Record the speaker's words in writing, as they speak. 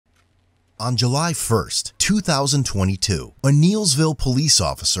On July 1st, 2022, a Neillsville police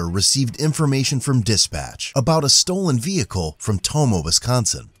officer received information from dispatch about a stolen vehicle from Tomah,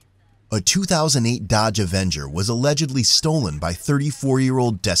 Wisconsin. A 2008 Dodge Avenger was allegedly stolen by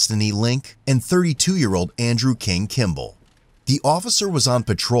 34-year-old Destiny Link and 32-year-old Andrew King Kimball. The officer was on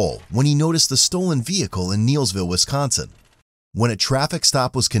patrol when he noticed the stolen vehicle in Neillsville, Wisconsin. When a traffic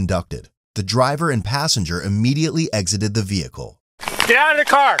stop was conducted, the driver and passenger immediately exited the vehicle. Get out of the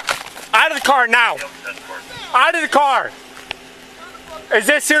car! Out of the car now! Out of the car! Is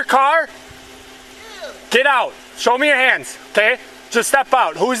this your car? Get out! Show me your hands, okay? Just step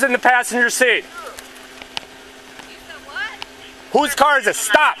out. Who's in the passenger seat? Whose car is this?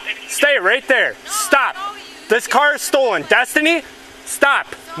 Stop! Stay right there. Stop! This car is stolen. Destiny? Stop!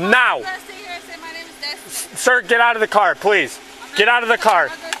 Now! Sir, get out of the car, please. Get out of the car.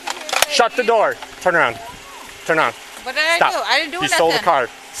 Shut the door. Turn around. Turn around. What did I do? I didn't do nothing. You stole the car.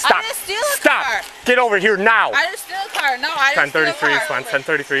 Stop. I didn't steal a Stop. car. Get over here now. I didn't steal a car. No, I didn't steal a car. 1033, it's fine.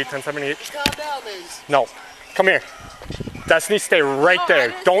 1033, 1078. Calm down, Mace. No. Come here. Destiny, stay right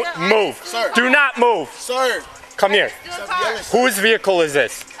there. Don't move. Sir. Do not move. Sir. Come here. Whose vehicle is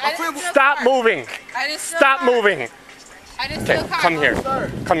this? Stop moving. Stop moving. I didn't steal a car. Come here.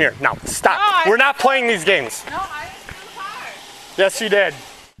 Come here. Now, stop. We're not playing these games. No, I didn't steal a car. Yes, you did.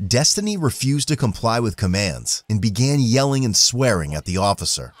 Destiny refused to comply with commands and began yelling and swearing at the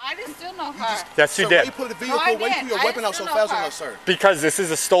officer. I didn't steal no car. Yes, you Sir, did. why you put the vehicle, why you put your weapon out so fast on us, sir? Because this is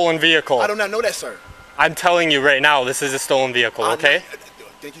a stolen vehicle. I do not know that, sir. I'm telling you right now, this is a stolen vehicle, okay?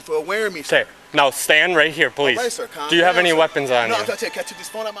 Thank you for awareing me, sir. Okay. Now stand right here, please. Right, sir. Calm Do you have down, any sir. weapons on No, you? I'm trying to catch this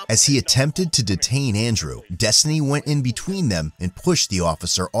phone out my... As he attempted to detain Andrew, Destiny went in between them and pushed the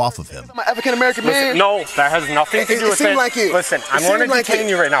officer off of him. I'm an African-American man. No, that has nothing to do with it. Like it. Listen, I'm going to detain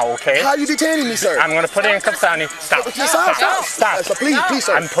you right now, okay? How are you detaining me, sir? I'm going to put handcuffs on you. Stop. Stop. Sir, please,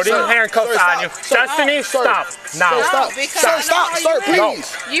 sir. I'm putting handcuffs on you. Destiny, stop. Now. Stop. Sir,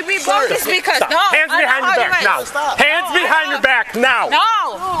 please. You be bogus because Stop. no. Hands behind your back now. Hands behind your back now.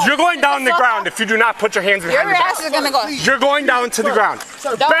 No. You're going down the ground if you do not put your hands behind your Your back. ass is gonna go. You're going down to the ground.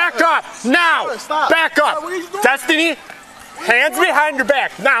 Back up now. Back up. Destiny, hands behind your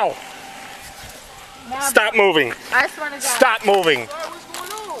back now. Stop moving. I swear to God. Stop moving.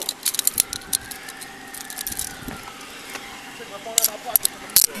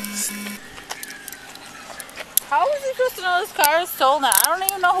 How was he supposed to know his car is stolen? I don't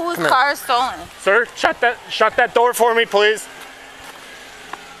even know whose car is stolen. Sir, shut that door for me, please.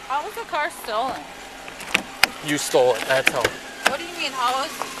 How was the car stolen? You stole it. That's how. What do you mean? How was?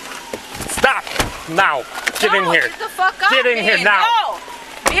 Stop now. Get in here. Get the fuck up. Get in here now. No.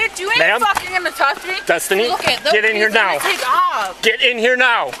 Bitch, you ain't fucking gonna touch me. Destiny, get in here now. Take off. Get in here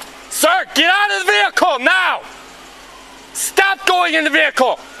now. Sir, get out of the vehicle now. Stop going in the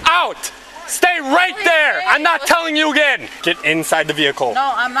vehicle. Out. Stay right there. I'm not telling you again. Get inside the vehicle.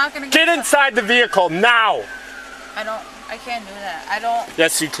 No, I'm not gonna get inside the vehicle now. I can't do that. I don't.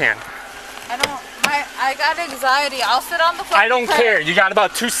 Yes, you can. I got anxiety. I'll sit on the fucking I don't care. You got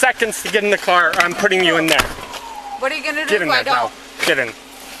about 2 seconds to get in the car or I'm putting you in there. What are you gonna do Get in if I there now. don't? Get in.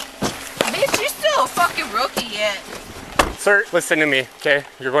 Bitch, you're still a fucking rookie yet. Sir, listen to me, okay?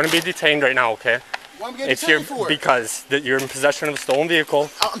 You're going to be detained right now, okay? Why am I getting detained for? Because you're in possession of a stolen vehicle.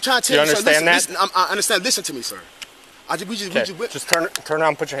 I'm trying to tell you, sir. Understand that? Listen, I understand. Listen to me, sir. Just turn around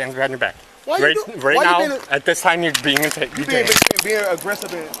and put your hands behind your back. Right now, at this time, you're being detained. Being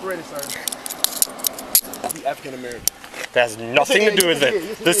aggressive and threatening, sir. You African American. That has nothing to do with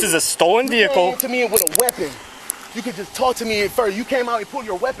it. This is a stolen vehicle. You came to me with a weapon. You could just talk to me first. You came out and pulled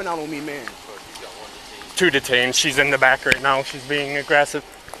your weapon out on me, man. Two detained. She's in the back right now. She's being aggressive.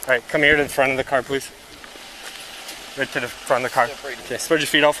 All right, come here to the front of the car, please. Right to the front of the car. Okay, spread your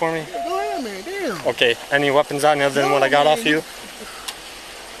feet out for me. Go ahead, man. Damn. Okay, any weapons on you other than what I got off you?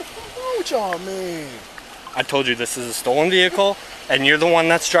 What's wrong with y'all, man? I told you this is a stolen vehicle, and you're the one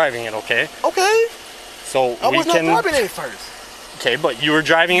that's driving it, okay? Okay. So I was not driving it first. Okay, but you were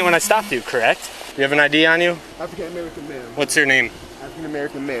driving it when I stopped you, correct? You have an ID on you? African American male. What's your name? African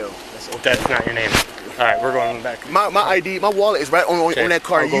American male. That's not your name. All right, we're going back. My ID, my wallet is right on that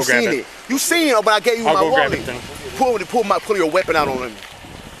car. You seen it. You seen it, but I gave you my wallet. I'll go grab it then. Pull your weapon out on him.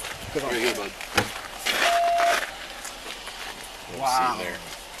 Wow.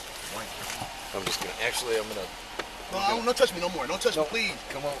 I'm just gonna. Actually, I'm gonna. No, don't touch me no more. Don't touch me, please.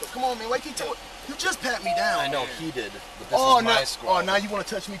 Come on, man. Why you keep you just pat me down. I know he did, but this is my squad. Oh, now you want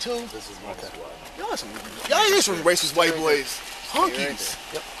to touch me too? This is my squad. Y'all ain't some racist white boys. Hunkies.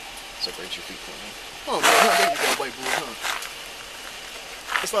 Yep. Separate your feet from me. Oh man, there you go, white boy, huh?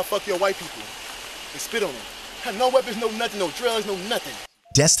 That's why I fuck your white people and spit on them. Have no weapons, no nothing, no drills, no nothing.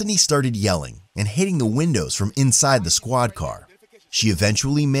 Destiny started yelling and hitting the windows from inside the squad car. She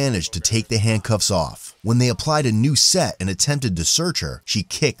eventually managed to take the handcuffs off. When they applied a new set and attempted to search her, she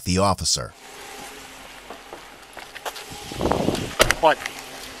kicked the officer. What?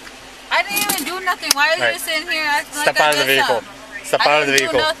 I didn't even do nothing. Why are you sitting here acting like Step out of the vehicle. Step out of the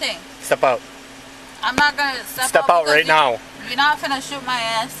vehicle. I didn't do nothing. Step out. I'm not gonna step out right now. You're not finna shoot my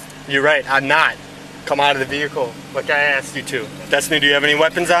ass. You're right, I'm not. Come out of the vehicle, like I asked you to. Destiny, do you have any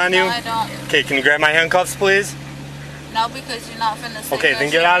weapons on you? No, I don't. Okay, can you grab my handcuffs, please? No, because you're not finna sit Okay, here then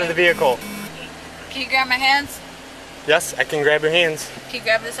and get shoot out me. of the vehicle. Can you grab my hands? Yes, I can grab your hands. Can you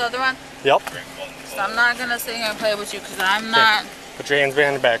grab this other one? Yep. So I'm not gonna sit here and play with you because I'm not. Put your hands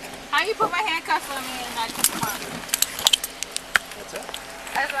behind your back. How you put my handcuffs on me and I took them off? That's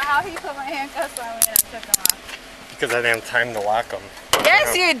it. I said, how he put my handcuffs on me and I took them off? Because I didn't have time to lock them.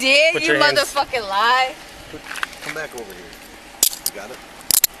 Yes, you did. Put You your hands- motherfucking lie. Come back over here. You got it?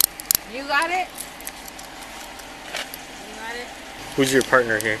 You got it? You got it? Who's your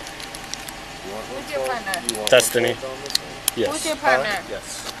partner here? You want Who's your partner? You want Destiny. one on this one? Yes. Who's your partner?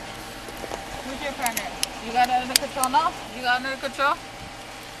 Yes. Who's your partner? You got it under control now? You got it under control?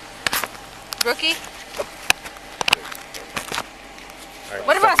 Rookie? Alright,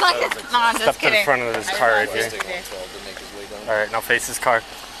 What about step- like? No, I'm Step just to the kidding. front of this I car right just here. wanted to Take say. 112 to make his way down. Alright, now face this car.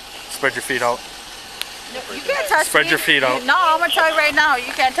 Spread your feet out. No, you can't touch Spread me. your feet out. No, I'm gonna tell you right now.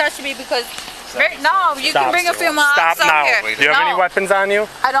 You can't touch me because no, you Stop. can bring a few more Stop officers now. here. Do you have any No, weapons on you?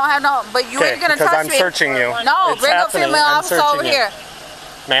 I don't have no. But you Okay, ain't gonna because touch I'm me. searching you. No, It's bring a happening. female I'm officer searching over you. here.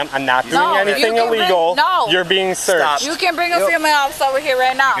 Ma'am, I'm not doing No, anything you can bring- illegal. no. You're being searched. You can bring a female officer over here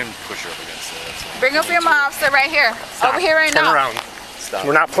right now. You can push her up against it. That's fine. Bring a female officer right here. Stop. Over here right Turn now. around. Stop.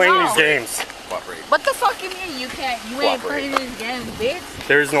 We're not playing No. these games. Cooperate. What the fuck you mean you can't? You ain't Cooperate. playing these games, bitch.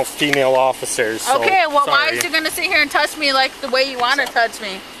 There's no female officers. So Okay, well why sorry. is you gonna sit here and touch me like the way you wanna touch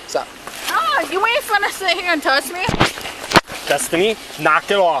me? Stop. No, you ain't finna sit here and touch me. Destiny,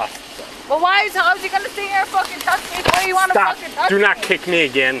 knock it off. Well why is you gonna sit here and fucking touch me the way you wanna Stop. fucking touch Do me? not kick me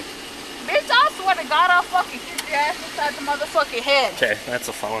again. Bitch, I swear to God I'll fucking kick your ass inside the motherfucking head. Okay, that's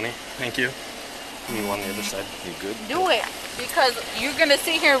a felony. Thank you. You on the other side. You good? Do it. Because you're gonna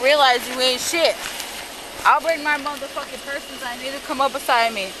sit here and realize you ain't shit. I'll bring my motherfucking persons. I need to come up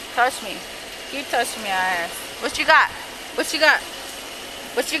beside me. Touch me. Keep touching me, ass. What you got? What you got?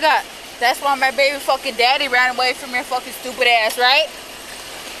 What you got? That's why my baby fucking daddy ran away from your fucking stupid ass, right?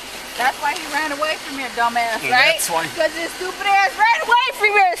 That's why he ran away from your dumb ass, right? That's why. Because his stupid ass ran away from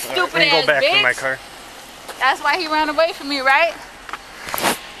your stupid Let me ass, go back bitch. to my car. That's why he ran away from me, right?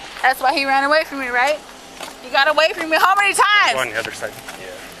 That's why he ran away from me, right? You got away from me how many Go times? on the other side.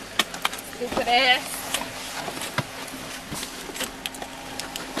 Stupid ass.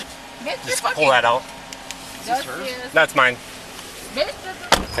 Bitch, Just you're pull that out. That's That's mine. Bitch,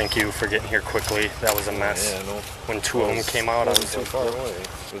 Thank you for getting here quickly. That was a mess. Yeah, no. When two of them came out, I was too far away.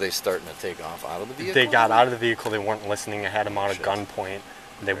 Were they starting to take off out of the vehicle? They got out of the vehicle. They weren't listening. I had them out at gunpoint.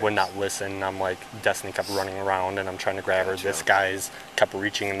 They would not listen. I'm like, Destiny kept running around, and I'm trying to grab her. This guy's kept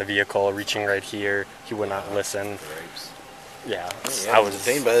reaching in the vehicle, reaching right here. He would not listen. Grapes. Yeah, Yeah, I was.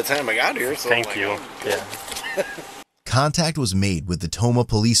 detained by the time I got here. So Thank you. Yeah. Contact was made with the Toma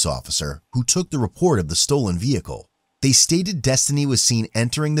police officer who took the report of the stolen vehicle. They stated Destiny was seen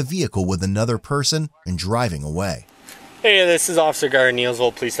entering the vehicle with another person and driving away. Hey, this is Officer Gar,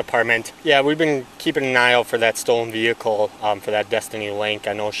 Neillsville Police Department. Yeah, we've been keeping an eye out for that stolen vehicle, for that Destiny Link.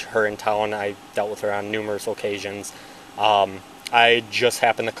 I know her in town. I dealt with her on numerous occasions. I just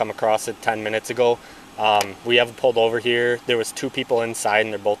happened to come across it 10 minutes ago. We have pulled over here. There was two people inside,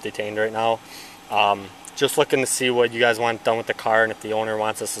 and they're both detained right now. Just looking to see what you guys want done with the car and if the owner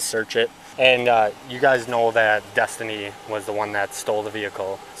wants us to search it. And you guys know that Destiny was the one that stole the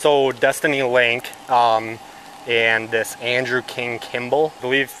vehicle. So Destiny Link and this Andrew King Kimball, I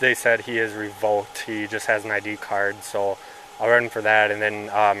believe they said he is revoked. He just has an ID card, so I'll run for that. And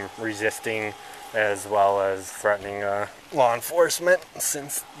then resisting as well as threatening law enforcement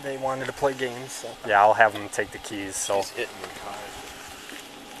since they wanted to play games. So, yeah, I'll have them take the keys. So. He's hitting the car.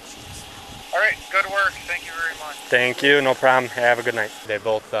 All right, good work. Thank you very much. Thank you, no problem. Have a good night. They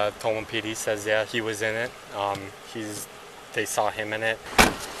both, Toma PD says, yeah, he was in it. They saw him in it.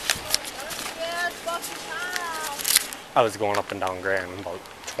 I was going up and down Grand about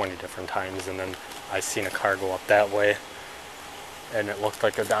 20 different times, and then I seen a car go up that way, and it looked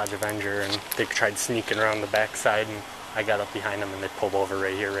like a Dodge Avenger, and they tried sneaking around the backside, and I got up behind them, and they pulled over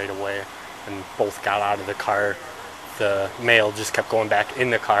right here right away, and both got out of the car. The male just kept going back in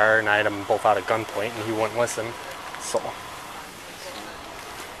the car, and I had them both out at gunpoint, and he wouldn't listen. So,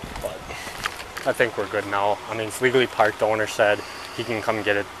 but I think we're good now. I mean, it's legally parked. The owner said He can come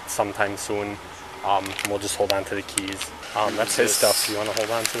get it sometime soon. We'll just hold on to the keys. That's his stuff. You want to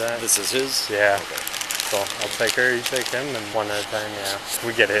hold on to that? This is his? Yeah. Okay. So I'll take her, you take him, and one at a time, yeah.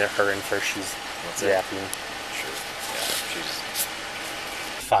 We get her in first, she's yapping. Sure. Yeah, she's...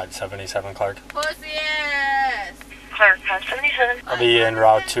 577 Clark. Pussy ass! Clark, 577. I'll be en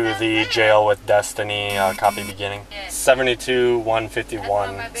route to the jail with Destiny, copy beginning.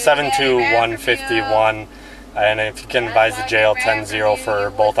 72151. 72151. And if you can advise the jail 10-0 for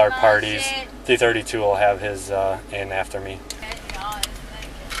both our parties. 332 will have his in after me.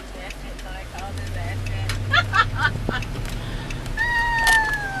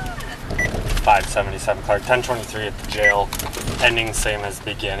 577 Clark, 1023 at the jail, ending same as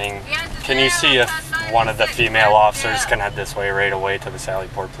beginning. Can you see if one of the female officers can head this way right away to the Sally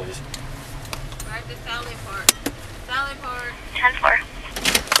Port, please? Right to Sally Port. Sally Port. 10-4.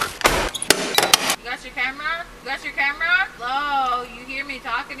 You got your camera on? You got your camera on? Hello, you hear me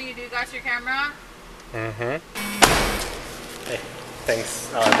talking to you, do you got your camera on? Mm-hmm. Hey, thanks.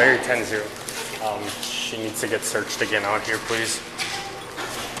 Barry 10-0. She needs to get searched again out here, please.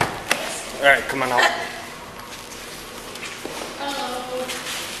 All right, come on out. Hello,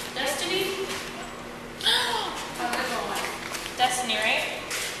 Destiny? Destiny, right?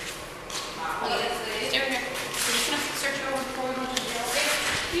 Stay over here. We're just gonna search you over before we go to jail. Okay?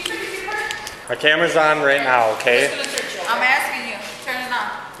 Can you turn your card? Our camera's on right now, okay? We're just gonna search you. I'm asking you, turn it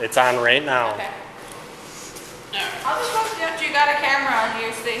on. It's on right now. Okay. How the fuck don't you got a camera on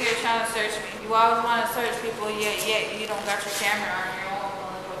here, sit here trying to search me? You always want to search people, yet you don't got your camera on your own.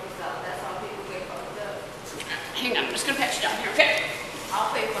 That's how people get fucked up. Hang on, I'm just gonna pat you down here, okay?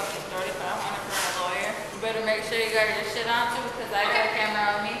 I'll pay fucking $3,500 for a lawyer. You better make sure you got your shit on too, because I got a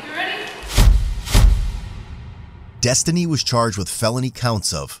camera on me. You ready? Destiny was charged with felony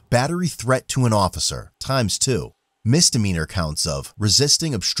counts of battery threat to an officer, ×2, misdemeanor counts of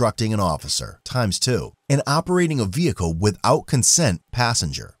resisting obstructing an officer, ×2, and operating a vehicle without consent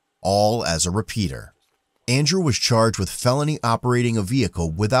passenger, all as a repeater. Andrew was charged with felony operating a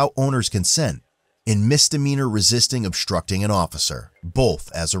vehicle without owner's consent and misdemeanor resisting obstructing an officer,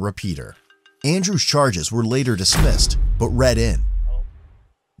 both as a repeater. Andrew's charges were later dismissed, but read in.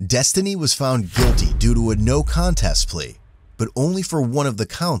 Destiny was found guilty due to a no contest plea, but only for one of the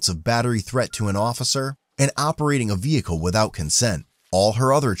counts of battery threat to an officer and operating a vehicle without consent. All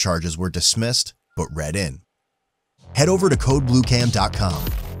her other charges were dismissed, but read in. Head over to codebluecam.com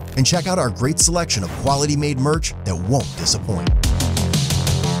and check out our great selection of quality made merch that won't disappoint.